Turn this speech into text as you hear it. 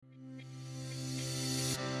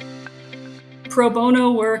Pro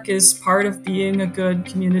bono work is part of being a good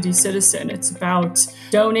community citizen. It's about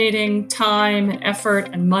donating time, effort,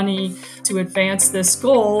 and money to advance this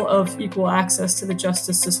goal of equal access to the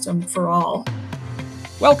justice system for all.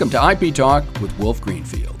 Welcome to IP Talk with Wolf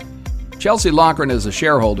Greenfield. Chelsea Loughran is a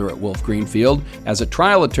shareholder at Wolf Greenfield. As a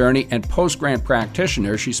trial attorney and post-grant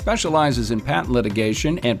practitioner, she specializes in patent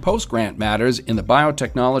litigation and post-grant matters in the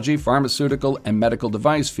biotechnology, pharmaceutical, and medical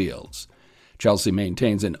device fields. Chelsea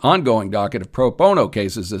maintains an ongoing docket of pro bono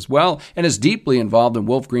cases as well and is deeply involved in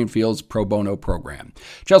Wolf Greenfield's pro bono program.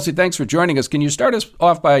 Chelsea, thanks for joining us. Can you start us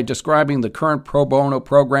off by describing the current pro bono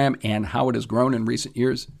program and how it has grown in recent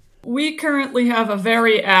years? We currently have a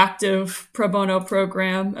very active pro bono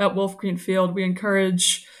program at Wolf Greenfield. We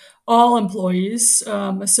encourage all employees,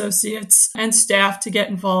 associates, and staff to get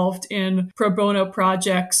involved in pro bono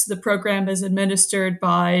projects. The program is administered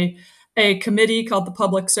by a committee called the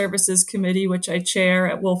Public Services Committee, which I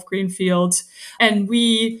chair at Wolf Greenfield. And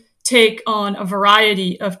we take on a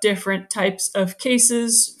variety of different types of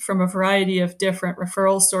cases from a variety of different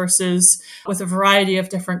referral sources with a variety of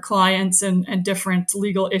different clients and different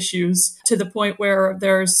legal issues to the point where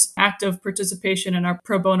there's active participation in our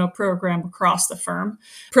pro bono program across the firm.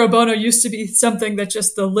 Pro bono used to be something that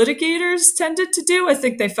just the litigators tended to do. I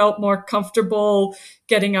think they felt more comfortable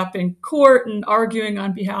getting up in court and arguing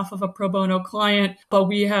on behalf of a pro bono client. But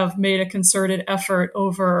we have made a concerted effort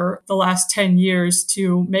over the last 10 years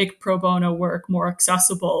to make pro bono work more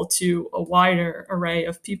accessible to a wider array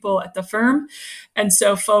of people at the firm. And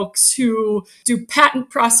so folks who do patent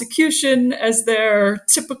prosecution as their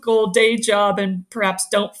typical day job and perhaps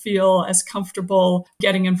don't feel as comfortable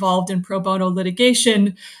getting involved in pro bono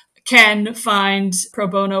litigation can find pro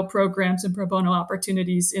bono programs and pro bono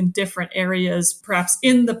opportunities in different areas, perhaps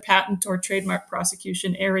in the patent or trademark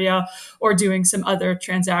prosecution area, or doing some other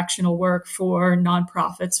transactional work for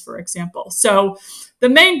nonprofits, for example. So the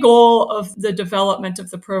main goal of the development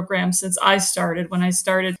of the program since I started, when I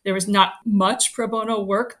started, there was not much pro bono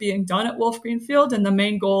work being done at Wolf Greenfield. And the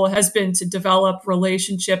main goal has been to develop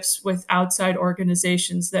relationships with outside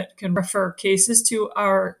organizations that can refer cases to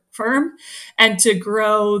our firm and to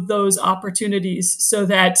grow those opportunities so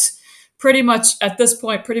that pretty much at this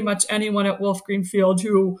point, pretty much anyone at Wolf Greenfield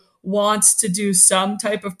who wants to do some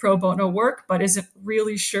type of pro bono work, but isn't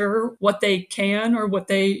really sure what they can or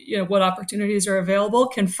what opportunities are available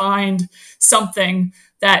can find something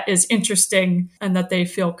that is interesting and that they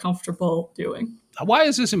feel comfortable doing. Why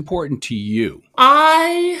is this important to you?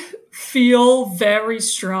 I feel very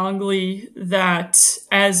strongly that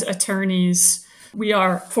as attorneys, we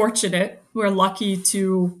are fortunate. We're lucky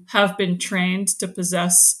to have been trained to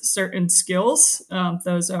possess certain skills.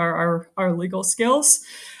 Those are our legal skills.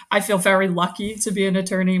 I feel very lucky to be an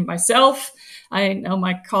attorney myself. I know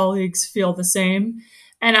my colleagues feel the same.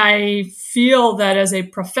 And I feel that as a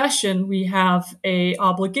profession, we have an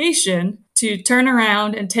obligation to turn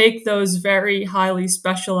around and take those very highly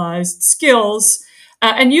specialized skills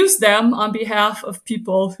and use them on behalf of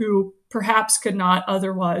people who perhaps could not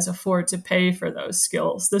otherwise afford to pay for those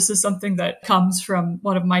skills. This is something that comes from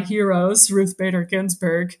one of my heroes, Ruth Bader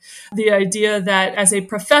Ginsburg. The idea that as a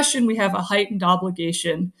profession, we have a heightened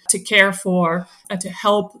obligation to care for and to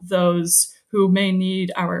help those who may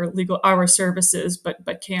need our services,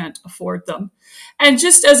 but can't afford them. And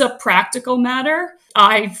just as a practical matter,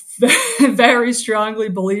 I very strongly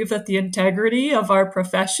believe that the integrity of our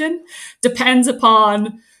profession depends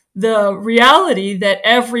upon the reality that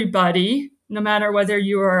everybody, no matter whether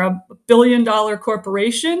you are a billion-dollar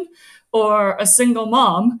corporation or a single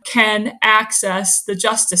mom, can access the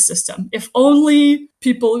justice system. If only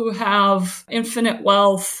people who have infinite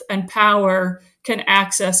wealth and power can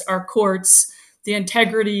access our courts, the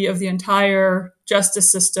integrity of the entire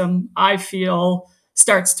justice system, I feel,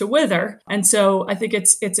 starts to wither. And so I think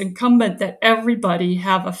it's incumbent that everybody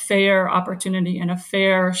have a fair opportunity and a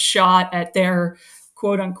fair shot at their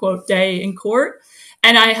quote unquote day in court.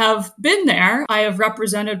 And I have been there. I have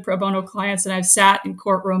represented pro bono clients and I've sat in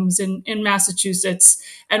courtrooms in Massachusetts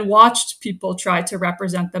and watched people try to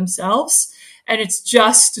represent themselves. And it's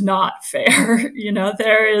just not fair.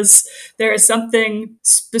 There is something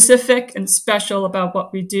specific and special about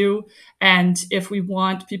what we do. And if we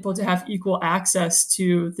want people to have equal access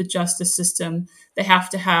to the justice system, they have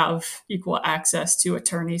to have equal access to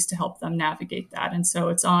attorneys to help them navigate that. And so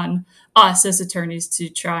it's on us as attorneys to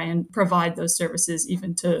try and provide those services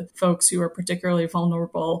even to folks who are particularly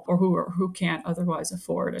vulnerable or who can't otherwise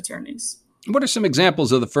afford attorneys. What are some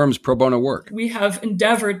examples of the firm's pro bono work? We have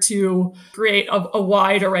endeavored to create a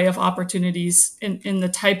wide array of opportunities in the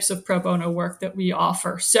types of pro bono work that we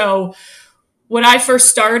offer. So When I first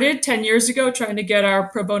started 10 years ago, trying to get our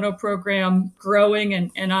pro bono program growing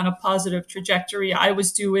and on a positive trajectory, I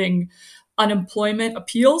was doing unemployment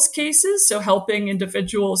appeals cases, so helping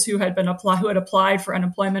individuals who had applied for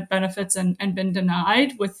unemployment benefits and been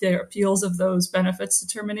denied with their appeals of those benefits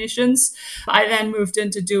determinations. I then moved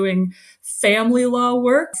into doing family law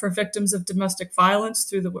work for victims of domestic violence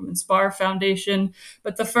through the Women's Bar Foundation.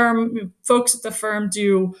 But folks at the firm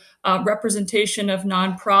do representation of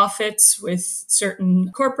nonprofits with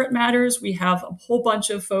certain corporate matters. We have a whole bunch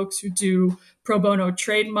of folks who do pro bono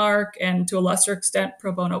trademark and, to a lesser extent,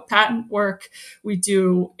 pro bono patent work. We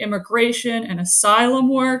do immigration and asylum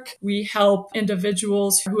work. We help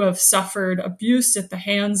individuals who have suffered abuse at the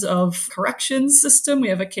hands of corrections system. We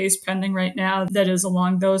have a case pending right now that is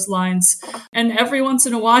along those lines. And every once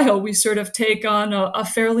in a while, we sort of take on a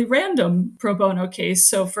fairly random pro bono case.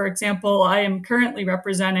 So, for example, I am currently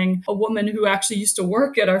representing a woman who actually used to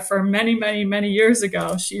work at our firm many, many, many years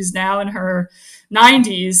ago. She's now in her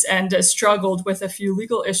 90s and struggled with a few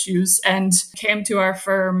legal issues and came to our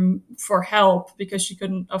firm for help because she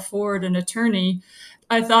couldn't afford an attorney.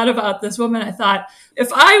 I thought about this woman. I thought,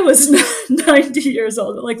 if I was 90 years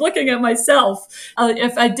old, like looking at myself,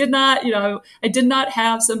 if I did not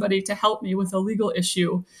have somebody to help me with a legal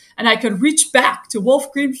issue, and I could reach back to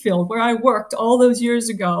Wolf Greenfield, where I worked all those years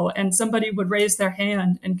ago, and somebody would raise their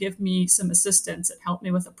hand and give me some assistance and help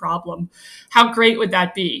me with a problem, how great would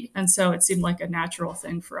that be? And so it seemed like a natural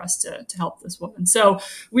thing for us to help this woman. So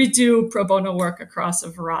we do pro bono work across a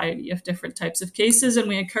variety of different types of cases, and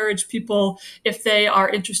we encourage people, if they are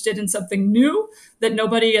interested in something new that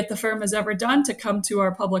nobody at the firm has ever done, to come to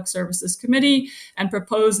our Public Services Committee and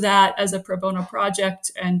propose that as a pro bono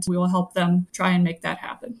project, and we will help them try and make that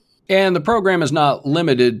happen. And the program is not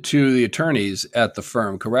limited to the attorneys at the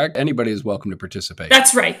firm, correct? Anybody is welcome to participate.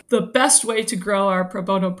 That's right. The best way to grow our pro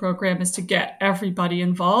bono program is to get everybody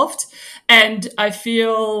involved. And I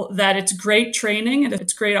feel that it's great training and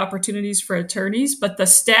it's great opportunities for attorneys, but the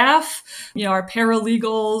staff, our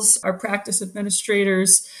paralegals, our practice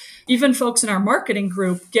administrators, even folks in our marketing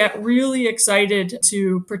group get really excited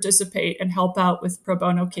to participate and help out with pro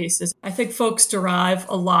bono cases. I think folks derive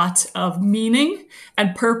a lot of meaning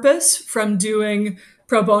and purpose from doing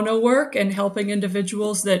pro bono work and helping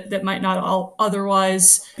individuals that might not all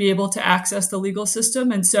otherwise be able to access the legal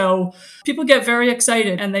system. And so people get very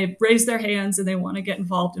excited and they raise their hands and they want to get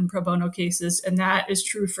involved in pro bono cases. And that is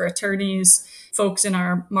true for attorneys, folks in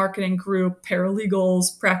our marketing group,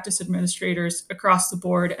 paralegals, practice administrators across the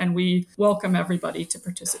board. And we welcome everybody to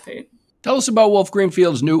participate. Tell us about Wolf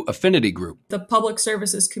Greenfield's new affinity group. The Public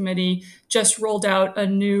Services Committee just rolled out a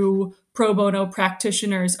new pro bono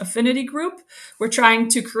practitioners affinity group. We're trying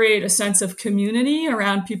to create a sense of community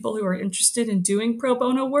around people who are interested in doing pro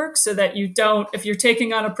bono work so that if you're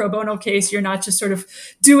taking on a pro bono case, you're not just sort of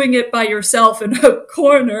doing it by yourself in a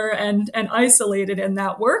corner and isolated in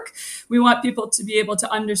that work. We want people to be able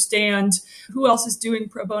to understand who else is doing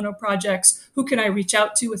pro bono projects, who can I reach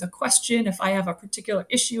out to with a question if I have a particular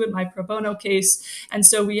issue in my pro bono case. And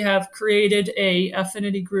so we have created a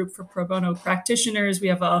affinity group for pro bono practitioners. We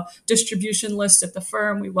have a distribution list at the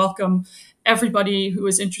firm. We welcome everybody who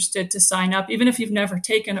is interested to sign up, even if you've never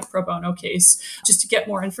taken a pro bono case, just to get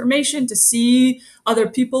more information, to see other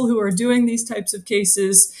people who are doing these types of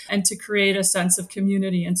cases, and to create a sense of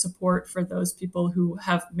community and support for those people who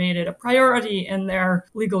have made it a priority in their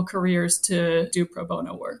legal careers to do pro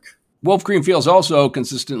bono work. Wolf Greenfield's also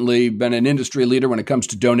consistently been an industry leader when it comes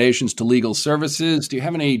to donations to legal services. Do you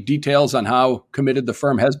have any details on how committed the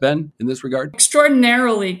firm has been in this regard?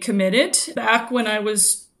 Extraordinarily committed. Back when I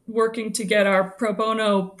was working to get our pro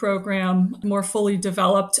bono program more fully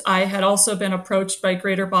developed, I had also been approached by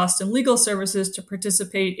Greater Boston Legal Services to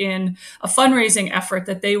participate in a fundraising effort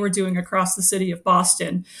that they were doing across the city of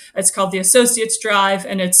Boston. It's called the Associates Drive,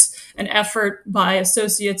 and it's an effort by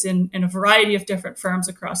associates in a variety of different firms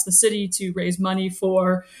across the city to raise money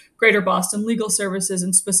for Greater Boston Legal Services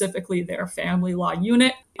and specifically their family law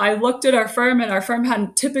unit. I looked at our firm, and our firm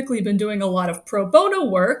hadn't typically been doing a lot of pro bono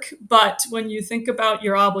work, but when you think about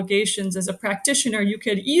your obligations as a practitioner, you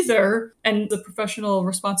could either, and the professional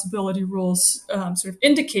responsibility rules sort of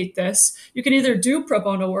indicate this, you can either do pro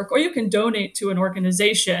bono work or you can donate to an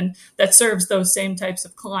organization that serves those same types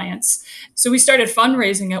of clients. So we started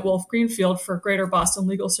fundraising at Wolf Greenfield for Greater Boston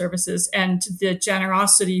Legal Services, and the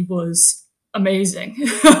generosity was amazing.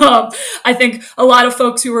 I think a lot of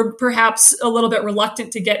folks who were perhaps a little bit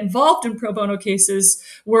reluctant to get involved in pro bono cases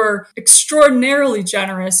were extraordinarily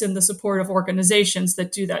generous in the support of organizations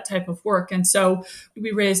that do that type of work. And so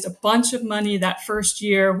we raised a bunch of money that first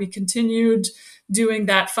year. We continued doing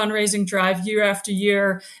that fundraising drive year after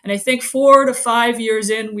year. And I think 4 to 5 years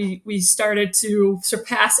in, we started to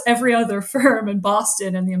surpass every other firm in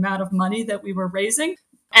Boston in the amount of money that we were raising,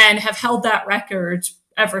 and have held that record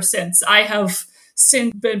ever since. I have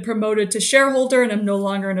since been promoted to shareholder and I'm no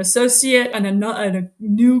longer an associate, and a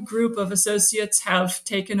new group of associates have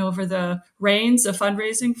taken over the reins of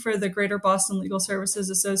fundraising for the Greater Boston Legal Services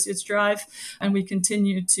Associates Drive. And we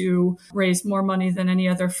continue to raise more money than any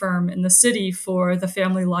other firm in the city for the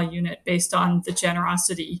family law unit based on the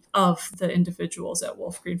generosity of the individuals at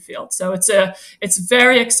Wolf Greenfield. So it's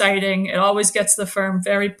very exciting. It always gets the firm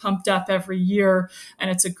very pumped up every year. And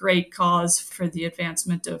it's a great cause for the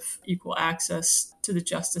advancement of equal access to the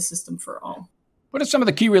justice system for all. What are some of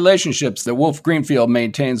the key relationships that Wolf Greenfield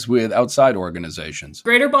maintains with outside organizations?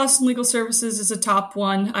 Greater Boston Legal Services is a top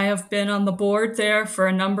one. I have been on the board there for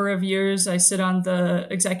a number of years. I sit on the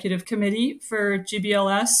executive committee for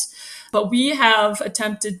GBLS. But we have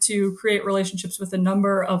attempted to create relationships with a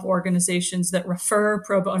number of organizations that refer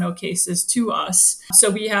pro bono cases to us. So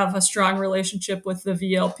we have a strong relationship with the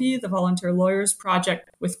VLP, the Volunteer Lawyers Project,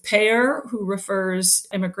 with PAYER, who refers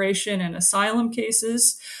immigration and asylum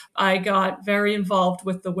cases. I got very involved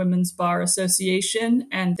with the Women's Bar Association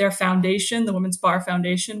and their foundation, the Women's Bar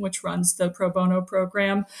Foundation, which runs the pro bono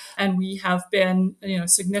program. And we have been, a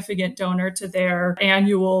significant donor to their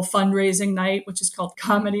annual fundraising night, which is called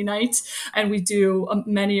Comedy Night. And we do,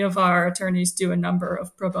 many of our attorneys do a number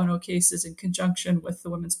of pro bono cases in conjunction with the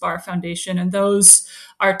Women's Bar Foundation. And those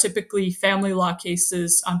are typically family law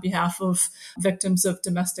cases on behalf of victims of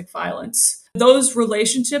domestic violence. Those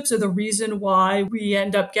relationships are the reason why we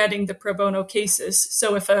end up getting the pro bono cases.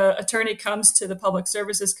 So if an attorney comes to the Public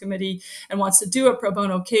Services Committee and wants to do a pro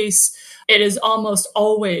bono case, it is almost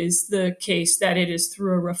always the case that it is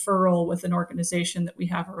through a referral with an organization that we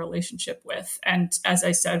have a relationship with. And as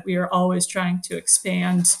I said, we are always trying to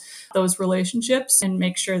expand those relationships and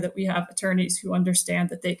make sure that we have attorneys who understand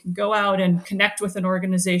that they can go out and connect with an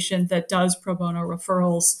organization that does pro bono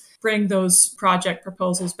referrals, bring those project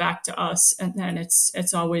proposals back to us. And then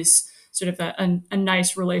it's always sort of a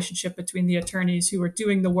nice relationship between the attorneys who are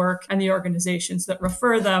doing the work and the organizations that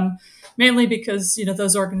refer them, mainly because,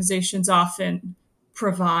 those organizations often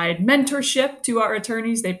provide mentorship to our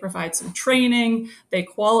attorneys. They provide some training, they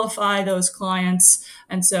qualify those clients.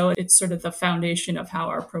 And so it's sort of the foundation of how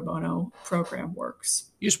our pro bono program works.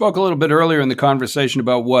 You spoke a little bit earlier in the conversation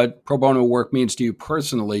about what pro bono work means to you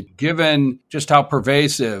personally. Given just how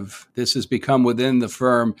pervasive this has become within the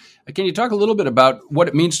firm, can you talk a little bit about what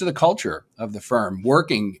it means to the culture of the firm,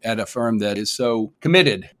 working at a firm that is so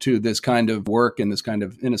committed to this kind of work and this kind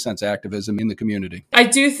of, in a sense, activism in the community? I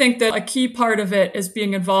do think that a key part of it is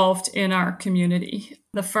being involved in our community.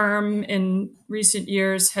 The firm in recent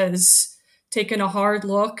years has taken a hard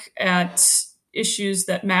look at issues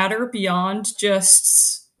that matter beyond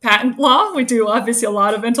just patent law. We do obviously a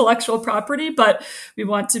lot of intellectual property, but we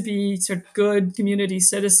want to be sort of good community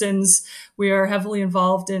citizens. We are heavily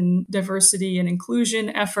involved in diversity and inclusion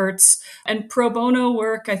efforts. And pro bono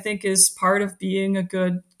work, I think, is part of being a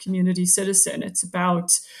good community citizen. It's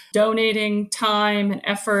about donating time and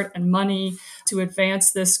effort and money to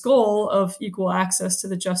advance this goal of equal access to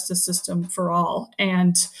the justice system for all.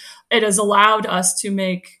 And it has allowed us to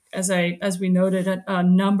make, as we noted, a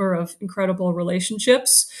number of incredible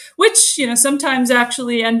relationships, which, sometimes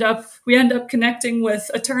actually we end up connecting with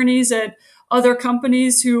attorneys at other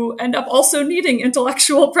companies who end up also needing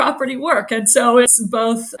intellectual property work. And so it's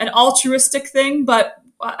both an altruistic thing, but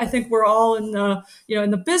I think we're all in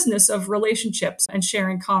the business of relationships and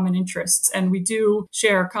sharing common interests. And we do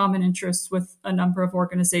share common interests with a number of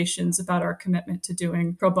organizations about our commitment to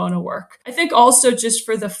doing pro bono work. I think also just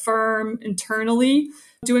for the firm internally,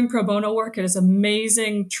 doing pro bono work, it is an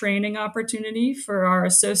amazing training opportunity for our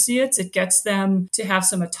associates. It gets them to have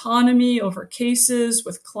some autonomy over cases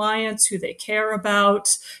with clients who they care about.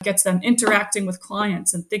 It gets them interacting with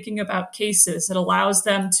clients and thinking about cases. It allows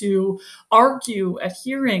them to argue at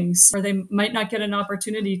hearings where they might not get an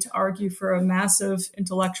opportunity to argue for a massive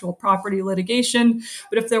intellectual property litigation.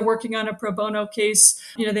 But if they're working on a pro bono case,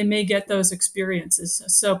 they may get those experiences.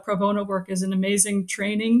 So pro bono work is an amazing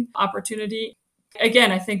training opportunity.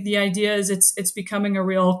 Again, I think the idea is it's becoming a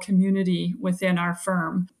real community within our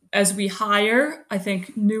firm. As we hire, I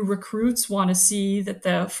think new recruits want to see that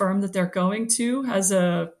the firm that they're going to has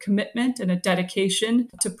a commitment and a dedication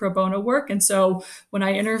to pro bono work. And so when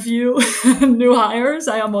I interview new hires,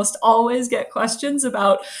 I almost always get questions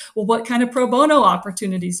about, well, what kind of pro bono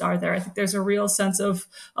opportunities are there? I think there's a real sense of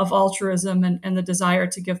altruism and the desire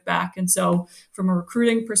to give back. And so from a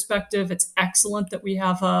recruiting perspective, it's excellent that we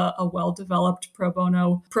have a well-developed pro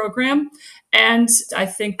bono program. And I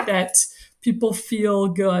think that people feel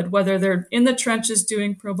good, whether they're in the trenches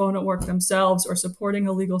doing pro bono work themselves or supporting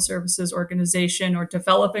a legal services organization or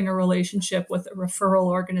developing a relationship with a referral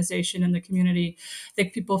organization in the community. I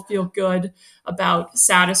think people feel good about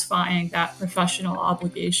satisfying that professional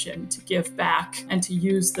obligation to give back and to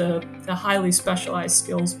use the highly specialized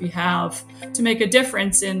skills we have to make a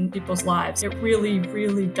difference in people's lives. It really,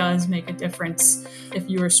 really does make a difference if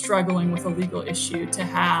you are struggling with a legal issue to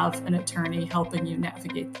have an attorney helping you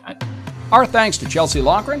navigate that. Our thanks to Chelsea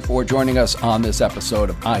Loughran for joining us on this episode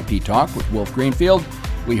of IP Talk with Wolf Greenfield.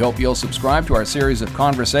 We hope you'll subscribe to our series of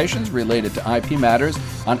conversations related to IP matters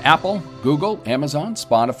on Apple, Google, Amazon,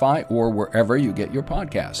 Spotify, or wherever you get your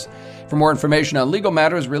podcasts. For more information on legal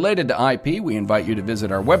matters related to IP, we invite you to visit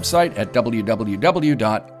our website at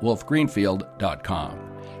www.wolfgreenfield.com.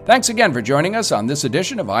 Thanks again for joining us on this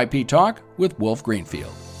edition of IP Talk with Wolf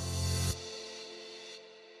Greenfield.